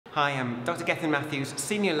Hi, I'm Dr Gethin Matthews,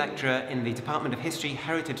 Senior Lecturer in the Department of History,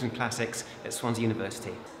 Heritage and Classics at Swansea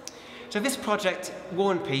University. So this project,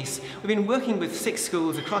 War and Peace, we've been working with 6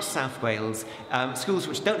 schools across South Wales, schools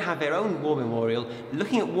which don't have their own war memorial,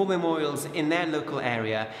 looking at war memorials in their local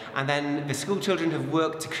area, and then the school children have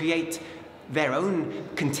worked to create their own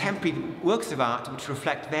contemporary works of art which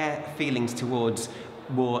reflect their feelings towards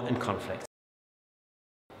war and conflict.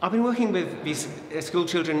 I've been working with these school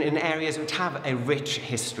children in areas which have a rich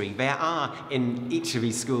history. There are, in each of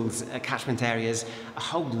these schools' catchment areas, a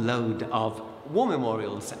whole load of war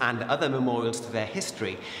memorials and other memorials to their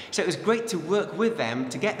history. So it was great to work with them,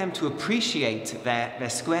 to get them to appreciate their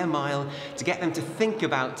square mile, to get them to think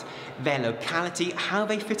about their locality, how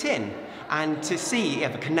they fit in, and to see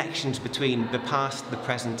the connections between the past, the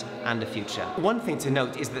present and the future. One thing to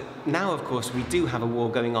note is that now, of course, we do have a war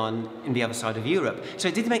going on in the other side of Europe. So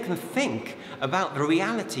it did make them think about the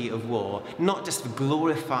reality of war, not just the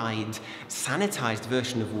glorified, sanitized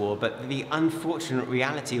version of war, but the unfortunate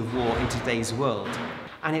reality of war in today's world.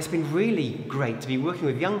 And it's been really great to be working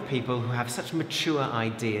with young people who have such mature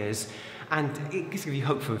ideas, and it gives you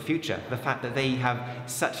hope for the future, the fact that they have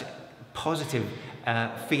such positive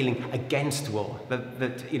feeling against war,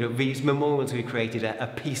 that these memorials we created are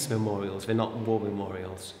peace memorials, they're not war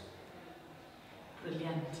memorials.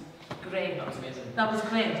 Brilliant. Great. That was amazing. That was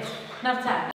great. Now,